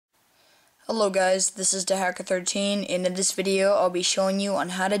Hello guys, this is TheHacker13, and in this video I'll be showing you on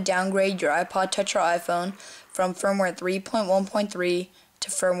how to downgrade your iPod Touch or iPhone from firmware 3.1.3 to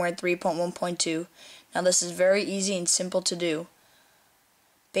firmware 3.1.2. Now this is very easy and simple to do.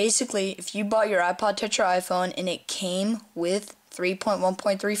 Basically, if you bought your iPod Touch or iPhone and it came with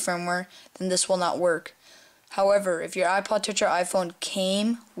 3.1.3 firmware, then this will not work. However, if your iPod Touch or iPhone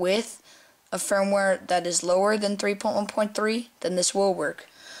came with a firmware that is lower than 3.1.3, then this will work.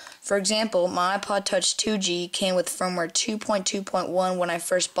 For example, my iPod Touch 2G came with firmware 2.2.1 when I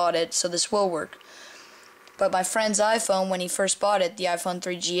first bought it, so this will work. But my friend's iPhone, when he first bought it, the iPhone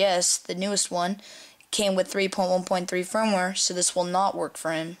 3GS, the newest one, came with 3.1.3 firmware, so this will not work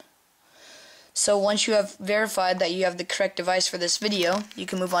for him. So once you have verified that you have the correct device for this video, you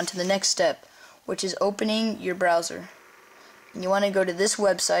can move on to the next step, which is opening your browser. And you want to go to this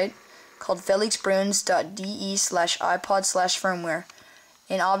website called felixbruns.de/iPod/firmware.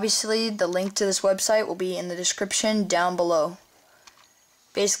 And obviously the link to this website will be in the description down below.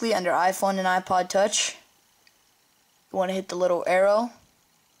 Basically, under iPhone and iPod Touch, you want to hit the little arrow,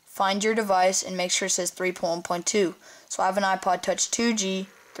 find your device, and make sure it says 3.1.2. So I have an iPod Touch 2G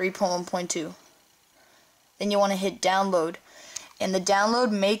 3.1.2. Then you want to hit download. And the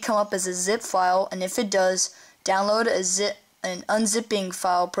download may come up as a zip file, and if it does, download an unzipping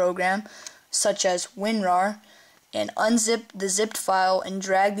file program such as WinRAR, and unzip the zipped file and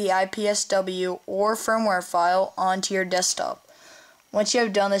drag the IPSW or firmware file onto your desktop. Once you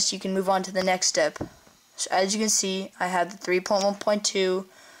have done this, you can move on to the next step. So as you can see, I have the 3.1.2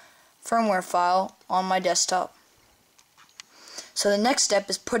 firmware file on my desktop. So the next step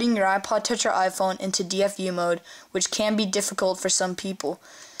is putting your iPod Touch or iPhone into DFU mode, which can be difficult for some people.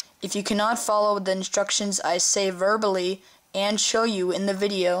 If you cannot follow the instructions I say verbally and show you in the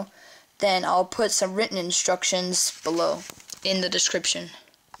video, then I'll put some written instructions below in the description.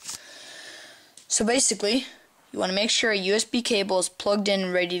 So basically, you want to make sure a USB cable is plugged in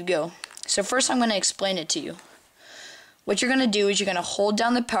and ready to go. So first I'm going to explain it to you. What you're going to do is you're going to hold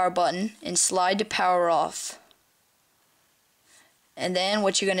down the power button and slide to power off. And then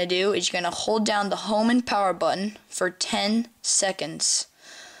what you're going to do is you're going to hold down the home and power button for 10 seconds.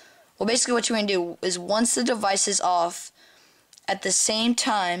 Well, basically what you're going to do is once the device is off, at the same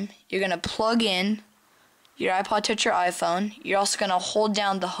time, you're going to plug in your iPod Touch or iPhone. You're also going to hold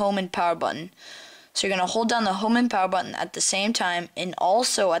down the home and power button. So you're going to hold down the home and power button at the same time, and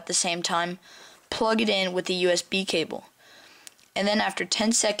also at the same time plug it in with the USB cable. And then after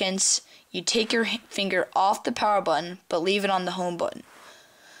 10 seconds, you take your finger off the power button but leave it on the home button.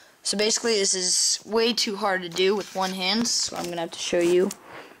 So basically this is way too hard to do with one hand, so I'm going to have to show you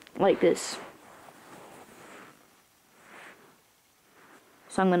like this.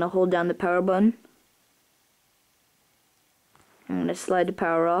 So I'm going to hold down the power button. I'm going to slide the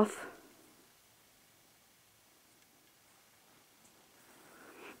power off.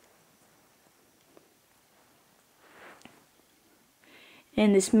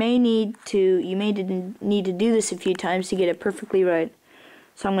 And you may need to do this a few times to get it perfectly right.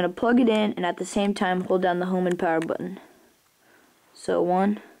 So I'm going to plug it in and at the same time hold down the home and power button. So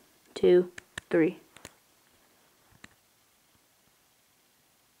 1, 2, 3.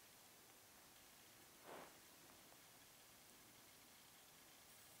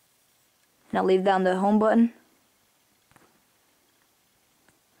 Now leave down the home button.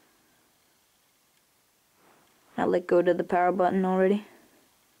 Now let go to the power button already.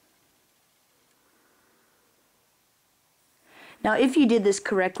 Now if you did this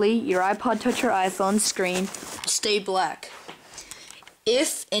correctly, your iPod Touch or iPhone screen will stay black.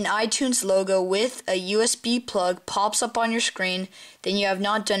 If an iTunes logo with a USB plug pops up on your screen, then you have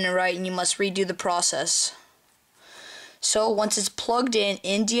not done it right and you must redo the process. So once it's plugged in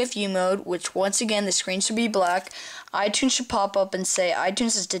DFU mode, which once again the screen should be black, iTunes should pop up and say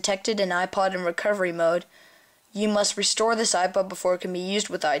iTunes has detected an iPod in recovery mode. You must restore this iPod before it can be used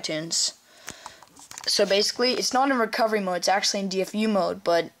with iTunes. So basically it's not in recovery mode, it's actually in DFU mode,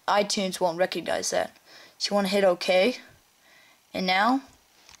 but iTunes won't recognize that. So you want to hit OK. And now,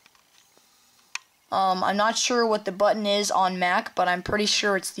 I'm not sure what the button is on Mac, but I'm pretty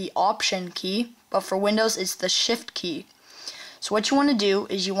sure it's the Option key. But for Windows, it's the Shift key. So what you want to do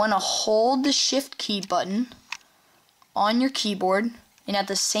is you want to hold the Shift key button on your keyboard and at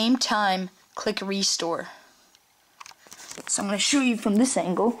the same time click Restore. So I'm going to show you from this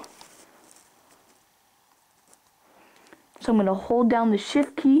angle. So I'm going to hold down the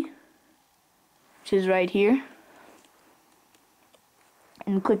Shift key, which is right here,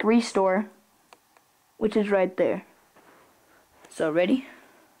 and click Restore, which is right there. So ready?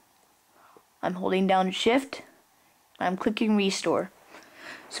 I'm holding down Shift, I'm clicking Restore.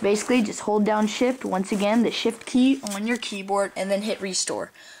 So basically, just hold down Shift, once again, the Shift key on your keyboard, and then hit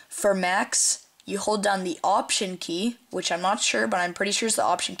Restore. For Macs, you hold down the Option key, which I'm not sure, but I'm pretty sure it's the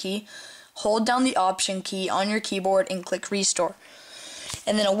Option key. Hold down the Option key on your keyboard and click Restore.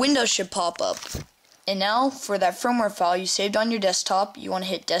 And then a window should pop up. And now, for that firmware file you saved on your desktop, you want to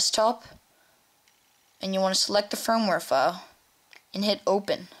hit Desktop, and you want to select the firmware file, and hit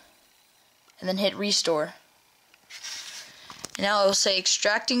Open, and then hit Restore. Now it will say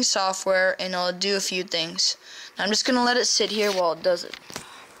extracting software, and it'll do a few things. Now I'm just going to let it sit here while it does it,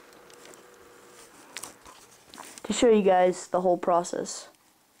 to show you guys the whole process.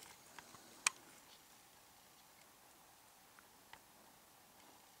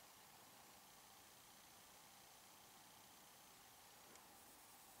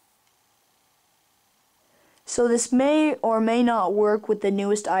 So this may or may not work with the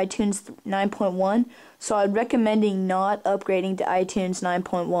newest iTunes 9.1, so I'd recommending not upgrading to iTunes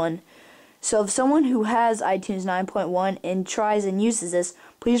 9.1. So if someone who has iTunes 9.1 and tries and uses this,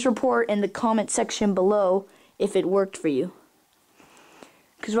 please report in the comment section below if it worked for you.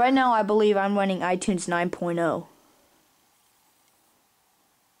 Because right now I believe I'm running iTunes 9.0.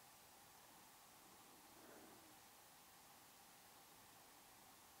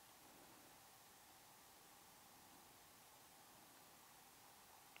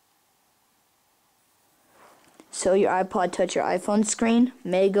 So your iPod Touch or iPhone screen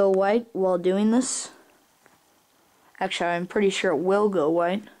may go white while doing this. Actually, I'm pretty sure it will go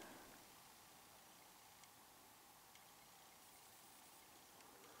white.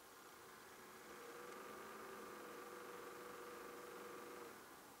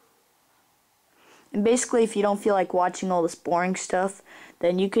 And basically, if you don't feel like watching all this boring stuff,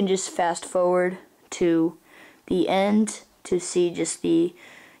 then you can just fast forward to the end to see just the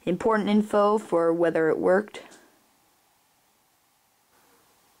important info for whether it worked.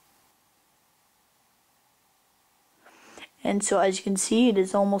 And so as you can see, it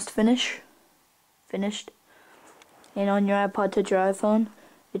is almost finished. And on your iPod Touch or iPhone,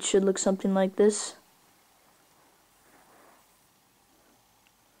 it should look something like this.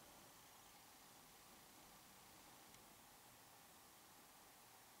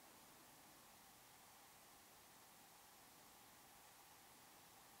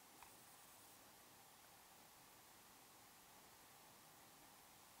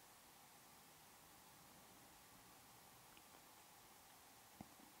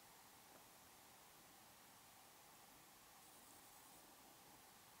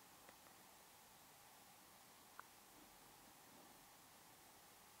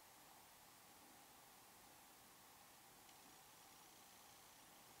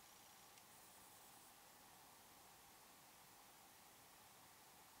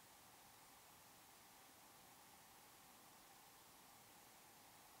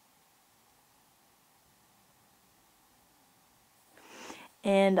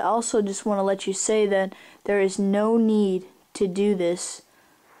 And I also just want to let you say that there is no need to do this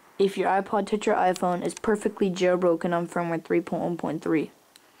if your iPod Touch or iPhone is perfectly jailbroken on firmware 3.1.3.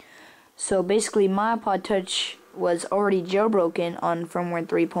 So basically my iPod Touch was already jailbroken on firmware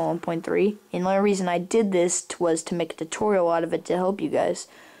 3.1.3, and the only reason I did this was to make a tutorial out of it to help you guys.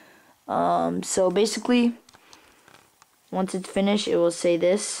 So basically, once it's finished, it will say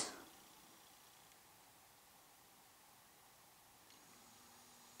this.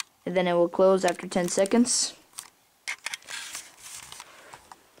 And then it will close after 10 seconds.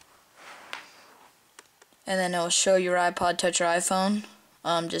 And then it will show your iPod Touch or iPhone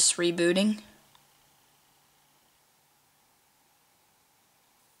just rebooting.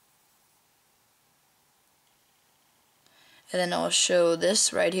 And then it will show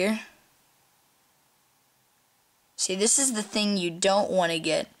this right here. See, this is the thing you don't want to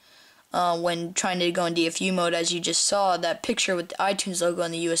get when trying to go in DFU mode, as you just saw that picture with the iTunes logo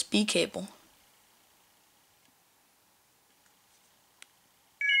and the USB cable.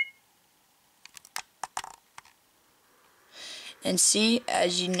 And see,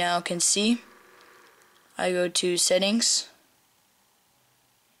 as you now can see, I go to Settings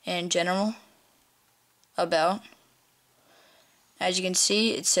and General, About. As you can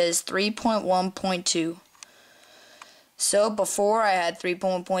see, it says 3.1.2. So before I had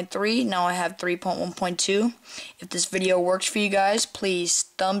 3.1.3, now I have 3.1.2. If this video works for you guys, please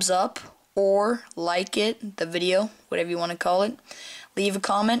thumbs up or like it, the video, whatever you want to call it. Leave a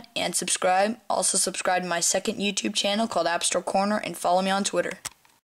comment and subscribe. Also subscribe to my second YouTube channel called App Store Corner, and follow me on Twitter.